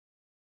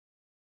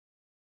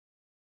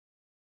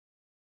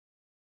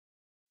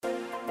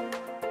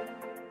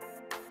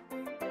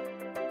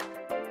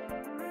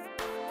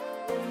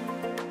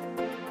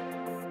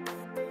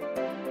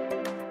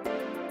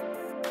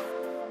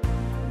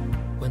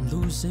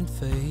losing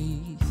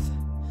faith,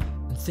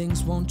 and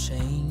things won't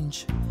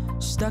change.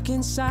 Stuck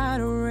inside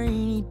a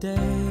rainy day.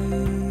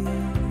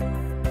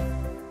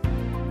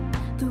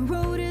 The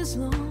road is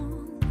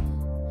long,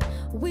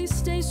 we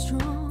stay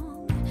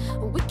strong,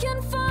 we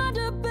can find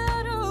a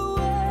better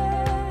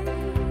way.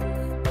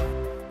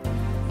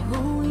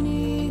 All we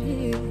need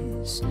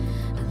is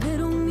a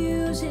little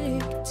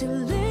music to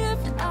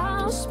lift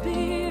our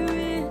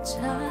spirits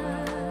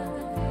high.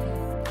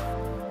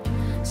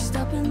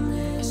 Stop and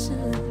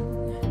listen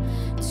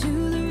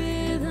to the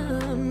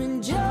rhythm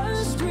and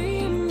just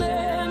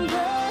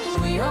remember,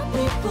 we are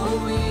people,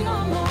 we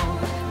are more.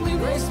 We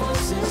raise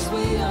voices,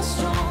 we are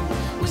strong.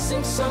 We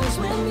sing songs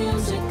with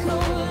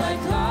musical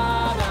like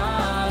la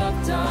da da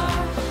da.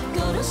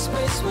 Go to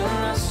space,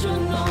 we're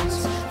astronauts.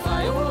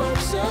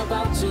 Fireworks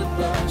about to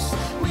burst.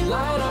 We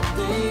light up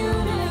the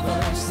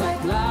universe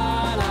like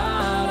la da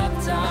da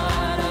da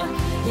da.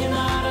 You're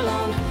not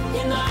alone,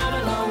 you're not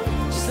alone.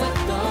 Just let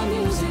the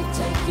music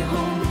take you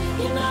home.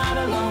 You're not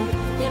alone,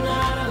 you're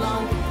not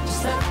alone.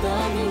 Just let the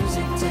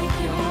music take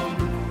you home.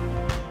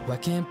 Why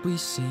can't we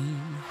see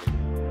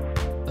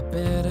a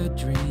better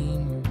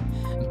dream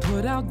and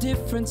put our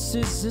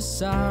differences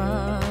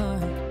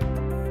aside?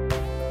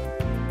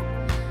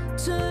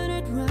 Turn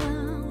it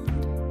round,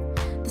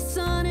 the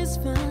sun is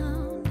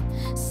found.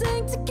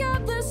 Sing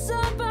together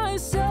side by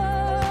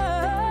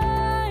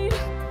side.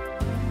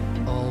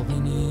 All we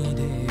need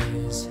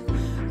is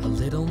a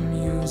little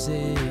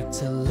music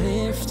to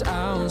lift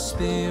our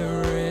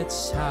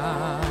spirits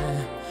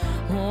high.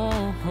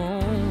 Oh,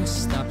 oh,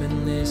 stop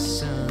and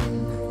listen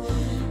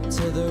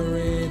to the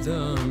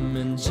rhythm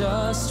and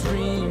just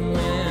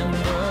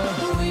remember,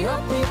 we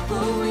are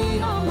people, we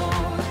are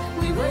more.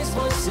 We raise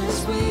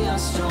voices, we are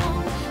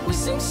strong. We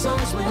sing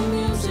songs with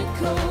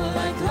musical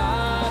like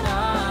la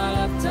da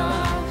da da.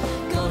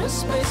 Go to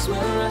space,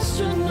 we're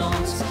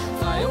astronauts.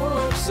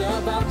 Fireworks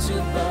about to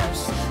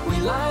burst. We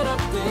light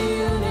up the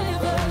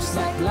universe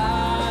like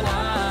la da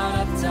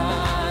da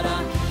da da.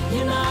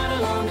 You're not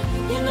alone,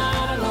 you're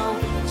not alone.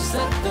 Just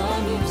let the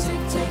music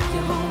take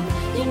you home.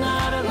 You're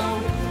not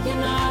alone, you're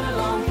not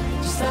alone.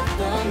 Just let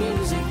the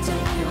music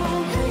take you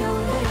home. Hey oh,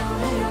 hey oh,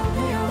 hey oh,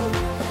 hey oh.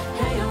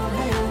 Hey oh,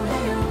 hey oh,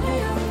 hey oh,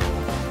 hey oh.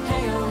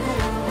 Hey oh, hey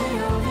oh, hey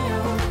oh, hey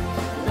oh.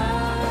 La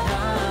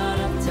da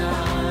da da.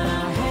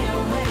 Hey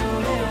oh, hey oh,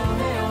 hey oh,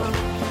 hey oh.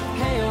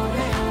 Hey oh,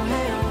 hey oh,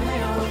 hey oh,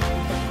 hey oh.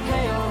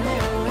 Hey oh, hey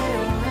oh, hey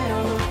oh, hey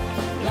oh.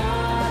 La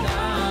da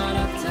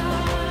da da.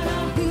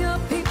 We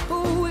are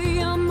people, we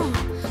are more.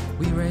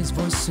 we raise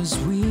voices,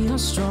 we are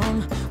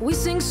strong. We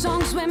sing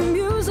songs with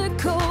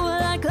musical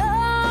like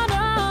la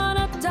da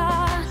da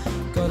da.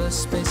 Go to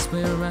space,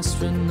 we're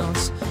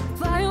astronauts.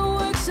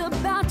 Fireworks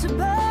about to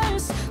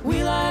burst.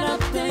 We light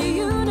up the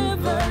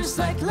universe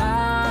like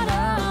la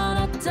da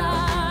da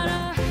da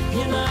da.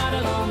 You're not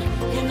alone,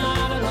 you're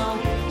not alone.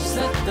 Just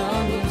let the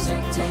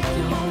music take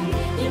you home.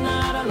 You're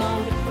not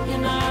alone, you're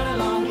not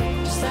alone.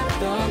 Just let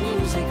the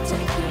music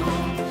take you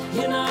home.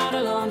 You're not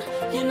alone,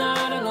 you're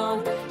not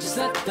alone. Just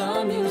let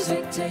the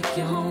music take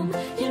you home.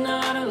 You're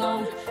not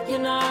alone, you're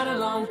not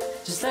alone.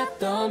 Just let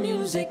the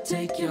music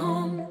take you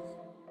home.